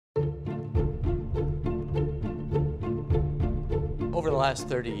Over the last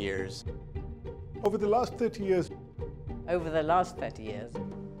 30 years. Over the last 30 years. Over the last 30 years.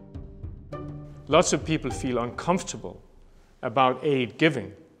 Lots of people feel uncomfortable about aid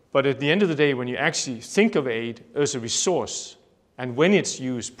giving. But at the end of the day, when you actually think of aid as a resource, and when it's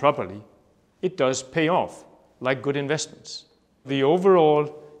used properly, it does pay off, like good investments. The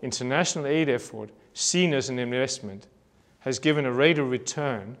overall international aid effort, seen as an investment, has given a rate of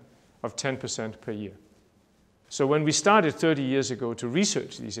return of 10% per year. So when we started 30 years ago to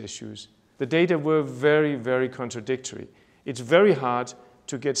research these issues, the data were very, very contradictory. It's very hard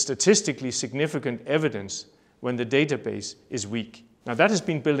to get statistically significant evidence when the database is weak. Now that has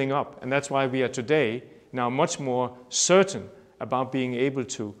been building up, and that's why we are today now much more certain about being able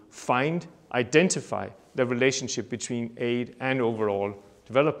to find, identify the relationship between aid and overall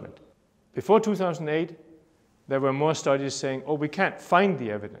development. Before 2008, there were more studies saying, oh, we can't find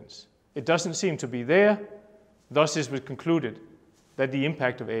the evidence. It doesn't seem to be there. Thus, it was concluded that the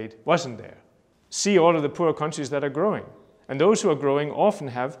impact of aid wasn't there. See all of the poor countries that are growing. And those who are growing often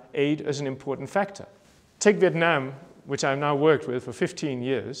have aid as an important factor. Take Vietnam, which I've now worked with for 15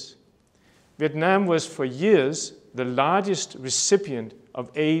 years. Vietnam was for years the largest recipient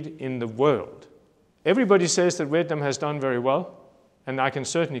of aid in the world. Everybody says that Vietnam has done very well, and I can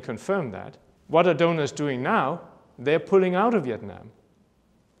certainly confirm that. What are donors doing now? They're pulling out of Vietnam.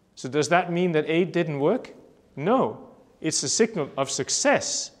 So does that mean that aid didn't work? No, it's a signal of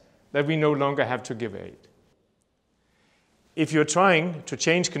success that we no longer have to give aid. If you're trying to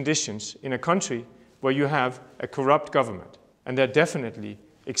change conditions in a country where you have a corrupt government, and there are definitely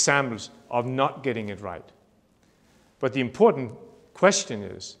examples of not getting it right. But the important question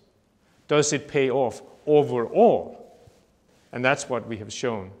is, does it pay off overall? And that's what we have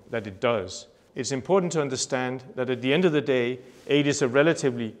shown that it does. It's important to understand that at the end of the day, aid is a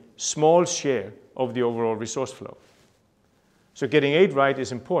relatively small share of the overall resource flow. So getting aid right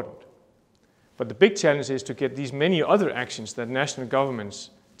is important. But the big challenge is to get these many other actions that national governments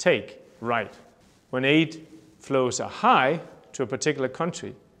take right. When aid flows are high to a particular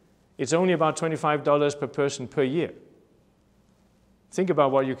country, it's only about $25 per person per year. Think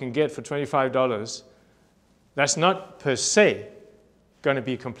about what you can get for $25. That's not per se going to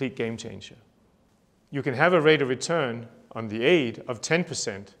be a complete game changer. You can have a rate of return on the aid of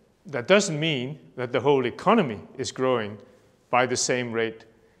 10%. That doesn't mean that the whole economy is growing by the same rate.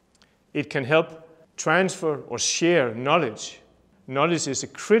 It can help transfer or share knowledge. Knowledge is a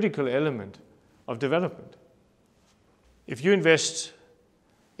critical element of development. If you invest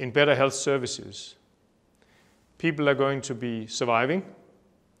in better health services, people are going to be surviving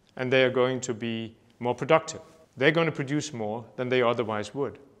and they are going to be more productive. They're going to produce more than they otherwise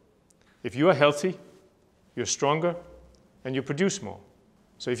would. If you are healthy, you're stronger, and you produce more.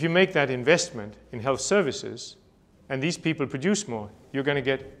 So if you make that investment in health services, and these people produce more, you're going to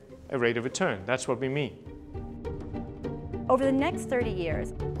get a rate of return. That's what we mean. Over the next 30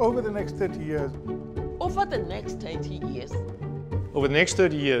 years. Over the next 30 years. Over the next 30 years. Over the next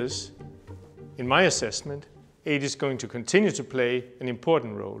 30 years, in my assessment, aid is going to continue to play an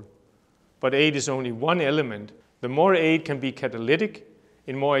important role. But aid is only one element. The more aid can be catalytic,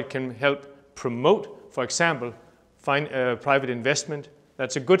 the more it can help promote, for example, private investment.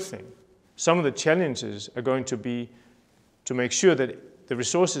 That's a good thing. Some of the challenges are going to be to make sure that the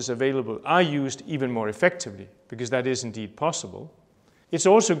resources available are used even more effectively, because that is indeed possible. It's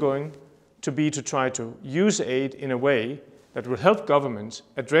also going to be to try to use aid in a way that will help governments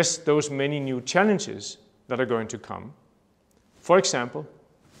address those many new challenges that are going to come. For example,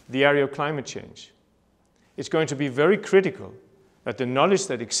 the area of climate change. It's going to be very critical that the knowledge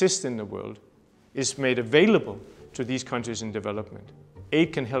that exists in the world is made available to these countries in development.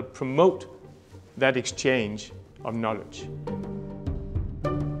 Aid can help promote that exchange of knowledge.